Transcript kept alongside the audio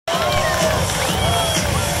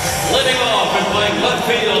Leading off and playing left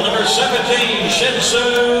field, number 17,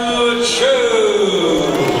 Shin-Soo Choo.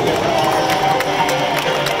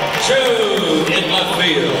 Choo in left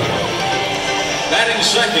field. Batting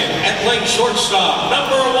second and playing shortstop,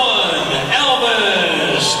 number 1,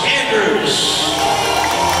 Elvis Andrus.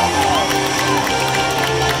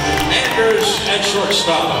 Andrus at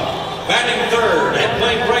shortstop. Batting third and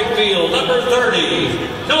playing right field, number 30,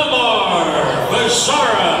 Nomar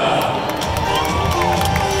Mazara.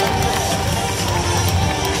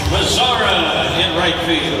 Mazara in right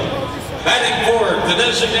field. Batting fourth, the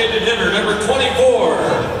designated hitter, number 24,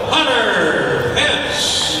 Hunter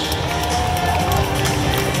Hence.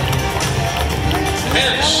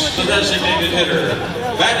 Hence, the designated hitter.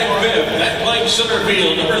 Batting fifth and playing center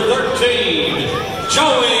field, number 13,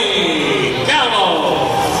 Joey Gallo.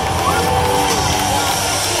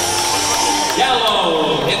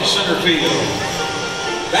 Gallo in center field.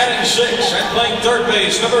 Batting sixth and playing third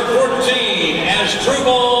base, number 14,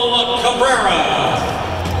 Asdrubal Cabrera.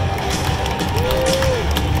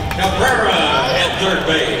 Cabrera at third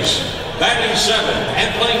base. Batting seventh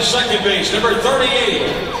and playing second base, number 38,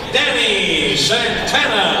 Danny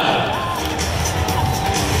Santana.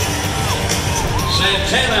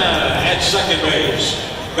 Santana at second base.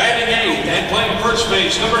 Batting eighth and playing first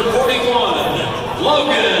base, number 41,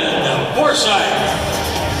 Logan Forsythe.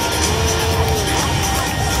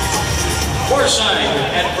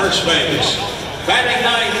 Forsythe at first base. Batting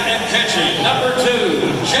ninth and catching, number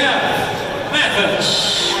 2, Jeff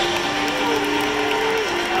Mathis.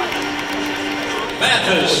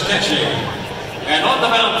 Mathis catching. And on the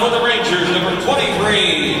mound for the Rangers, number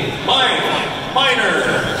 23, Mike Minor.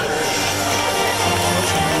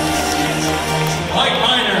 Mike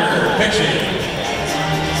Minor pitching.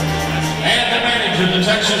 And the manager of the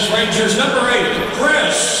Texas Rangers, number 8,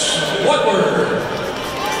 Chris Woodward.